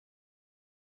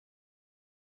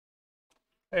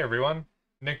Hey everyone,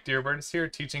 Nick Dearbird is here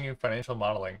teaching you financial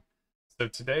modeling. So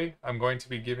today I'm going to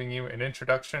be giving you an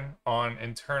introduction on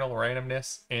internal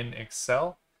randomness in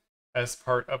Excel as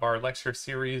part of our lecture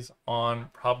series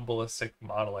on probabilistic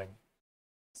modeling.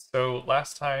 So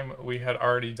last time we had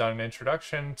already done an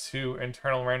introduction to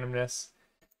internal randomness,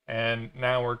 and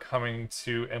now we're coming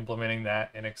to implementing that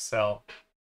in Excel.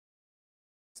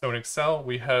 So in Excel,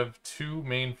 we have two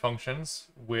main functions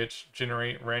which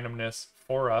generate randomness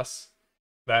for us.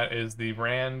 That is the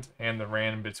rand and the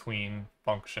rand between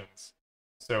functions.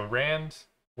 So rand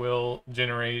will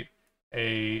generate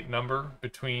a number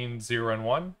between 0 and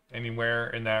 1, anywhere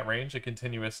in that range, a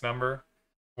continuous number,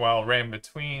 while rand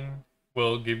between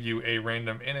will give you a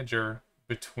random integer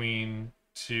between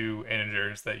two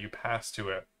integers that you pass to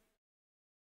it.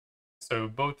 So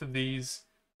both of these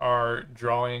are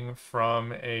drawing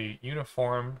from a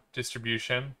uniform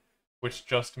distribution, which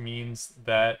just means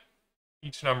that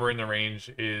each number in the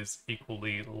range is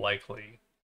equally likely.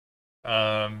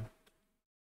 Then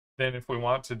if we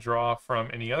want to draw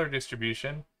from any other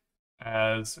distribution,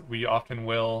 as we often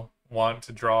will want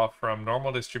to draw from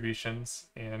normal distributions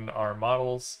in our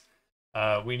models,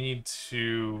 we need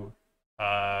to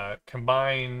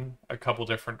combine a couple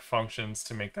different functions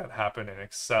to make that happen in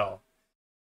Excel.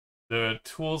 The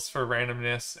tools for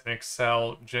randomness in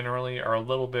Excel generally are a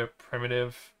little bit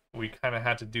primitive. We kind of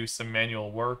had to do some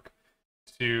manual work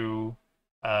to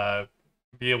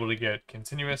be able to get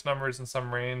continuous numbers in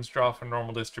some range, draw from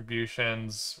normal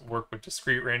distributions, work with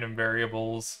discrete random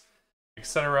variables,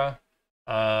 etc.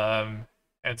 And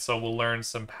so we'll learn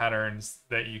some patterns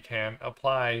that you can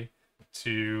apply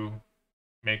to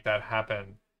make that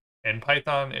happen. In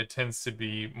Python, it tends to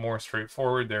be more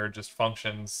straightforward. There are just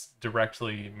functions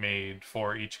directly made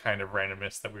for each kind of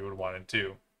randomness that we would want to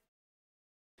do.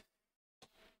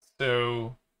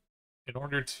 So in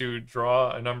order to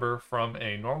draw a number from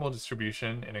a normal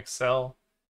distribution in Excel,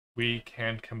 we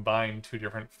can combine two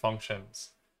different functions.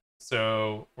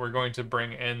 So we're going to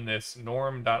bring in this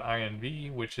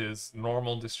NORM.INV, which is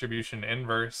normal distribution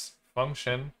inverse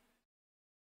function,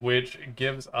 which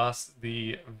gives us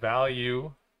the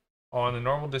value on the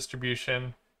normal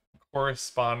distribution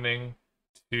corresponding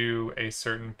to a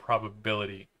certain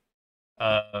probability.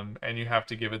 And you have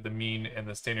to give it the mean and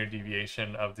the standard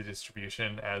deviation of the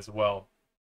distribution as well.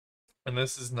 And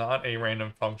this is not a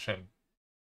random function.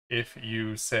 If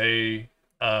you say,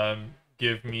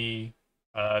 give me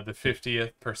the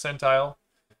 50th percentile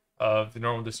of the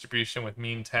normal distribution with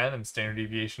mean 10 and standard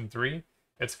deviation 3,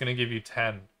 it's going to give you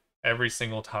 10 every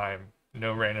single time,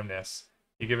 no randomness.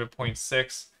 You give it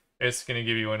 0.6, it's going to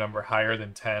give you a number higher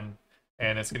than 10,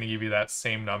 and it's going to give you that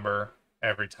same number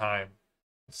every time.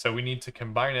 So we need to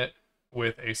combine it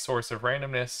with a source of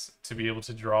randomness to be able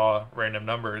to draw random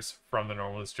numbers from the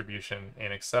normal distribution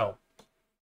in Excel.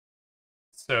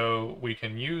 So we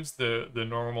can use the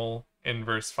normal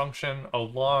inverse function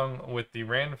along with the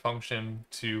rand function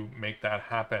to make that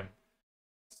happen.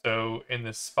 So in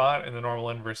this spot in the normal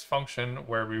inverse function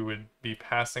where we would be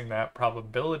passing that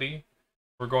probability,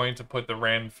 we're going to put the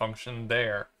rand function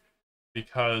there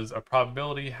because a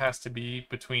probability has to be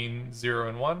between 0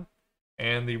 and 1,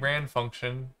 and the rand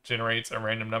function generates a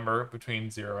random number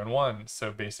between 0 and 1.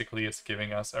 So basically it's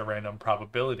giving us a random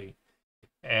probability.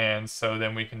 And so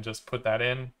then we can just put that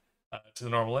in to the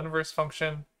normal inverse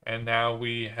function, and now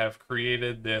we have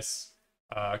created this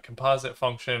composite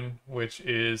function which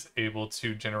is able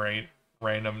to generate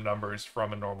random numbers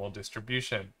from a normal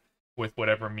distribution with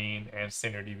whatever mean and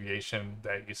standard deviation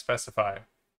that you specify.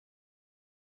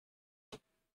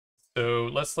 So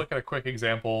let's look at a quick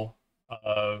example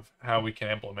of how we can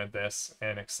implement this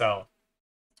in Excel.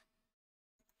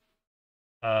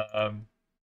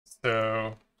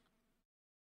 So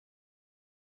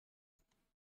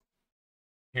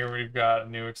here we've got a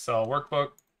new Excel workbook,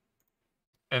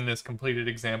 and this completed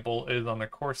example is on the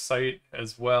course site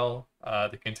as well,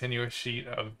 the continuous sheet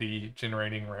of the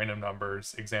generating random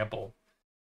numbers example.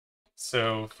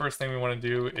 So first thing we want to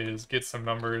do is get some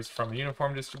numbers from the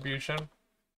uniform distribution.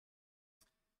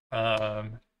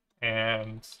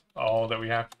 And all that we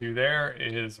have to do there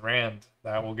is rand.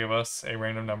 That will give us a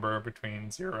random number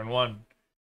between 0 and 1.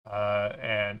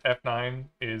 And F9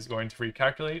 is going to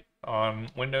recalculate on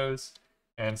Windows.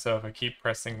 And so if I keep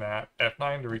pressing that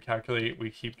F9 to recalculate, we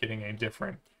keep getting a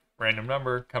different random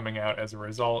number coming out as a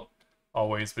result,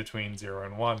 always between 0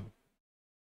 and 1.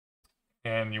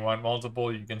 And you want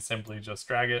multiple, you can simply just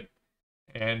drag it,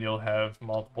 and you'll have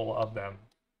multiple of them.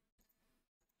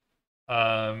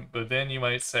 But then you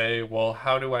might say, well,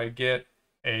 how do I get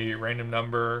a random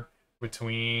number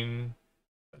between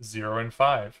 0 and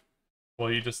 5? Well,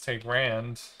 you just take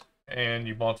rand and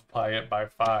you multiply it by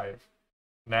 5.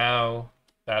 Now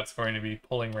that's going to be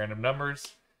pulling random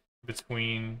numbers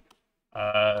between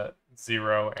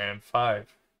 0 and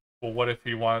 5. Well, what if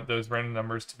you want those random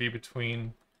numbers to be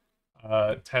between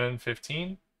 10 and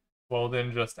 15? Well,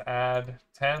 then just add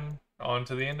 10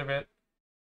 onto the end of it,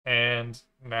 and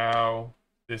now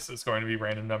this is going to be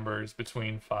random numbers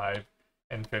between 5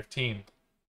 and 15.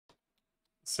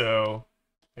 So,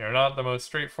 not the most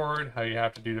straightforward, how you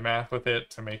have to do the math with it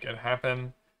to make it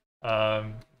happen,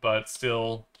 but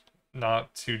still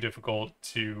not too difficult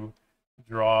to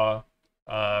draw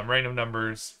random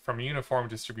numbers from a uniform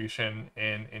distribution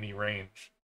in any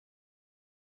range.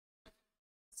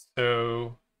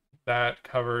 So that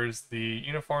covers the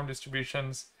uniform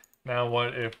distributions. Now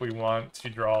what if we want to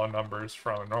draw numbers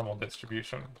from a normal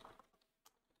distribution?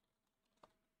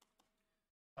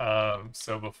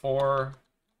 So before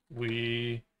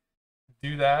we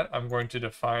do that, I'm going to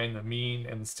define the mean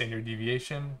and the standard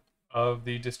deviation of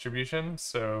the distribution.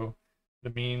 So the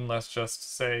mean, let's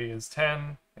just say, is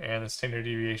 10, and the standard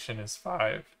deviation is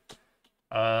 5.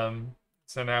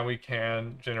 So now we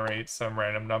can generate some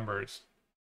random numbers.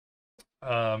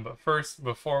 But first,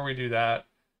 before we do that,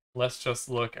 let's just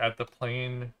look at the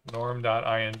plain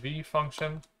NORM.INV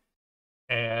function,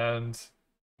 and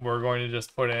we're going to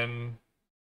just put in,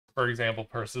 for example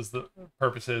purposes, the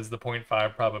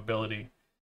 0.5 probability,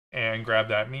 and grab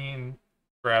that mean,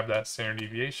 grab that standard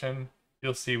deviation.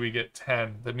 You'll see we get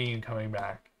 10, the mean, coming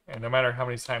back. And no matter how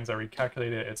many times I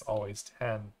recalculate it, it's always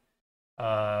 10.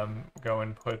 Go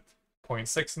and put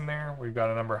 0.6 in there. We've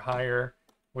got a number higher,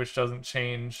 which doesn't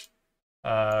change.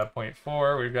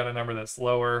 0.4, we've got a number that's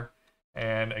lower,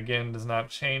 and again, does not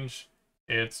change.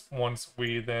 It's once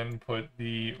we then put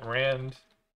the rand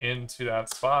into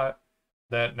that spot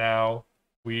that now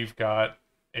we've got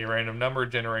a random number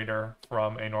generator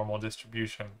from a normal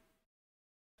distribution.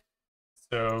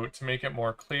 So to make it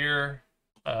more clear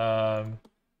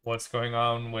what's going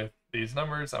on with these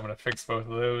numbers, I'm going to fix both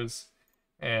of those,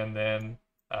 and then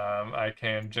I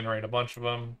can generate a bunch of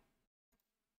them.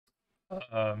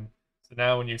 So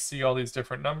now when you see all these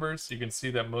different numbers, you can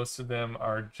see that most of them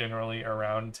are generally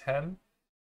around 10.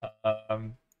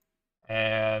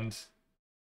 And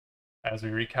as we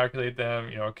recalculate them,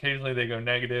 occasionally they go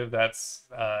negative. That's,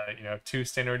 2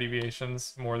 standard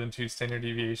deviations, more than 2 standard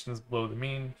deviations below the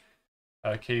mean.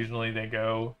 Occasionally they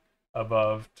go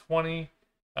above 20.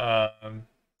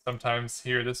 Sometimes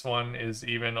here, this one is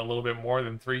even a little bit more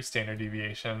than 3 standard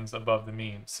deviations above the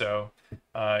mean. So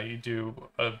you do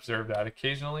observe that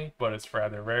occasionally, but it's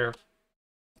rather rare.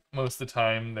 Most of the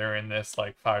time, they're in this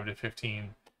like 5 to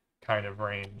 15 kind of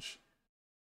range.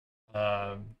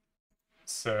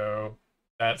 So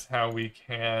that's how we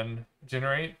can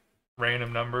generate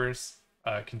random numbers,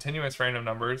 continuous random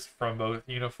numbers from both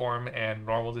uniform and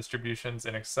normal distributions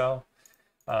in Excel.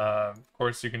 Of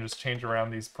course, you can just change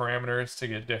around these parameters to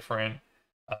get different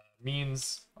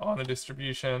means on the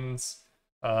distributions,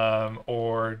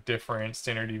 or different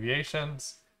standard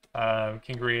deviations.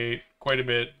 Can create quite a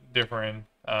bit different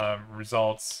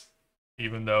results,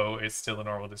 even though it's still a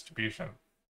normal distribution.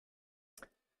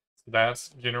 So that's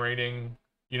generating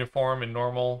uniform and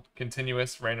normal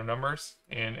continuous random numbers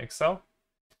in Excel.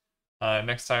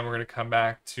 Next time, we're going to come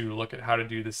back to look at how to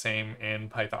do the same in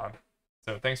Python.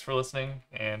 So thanks for listening,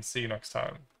 and see you next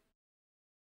time.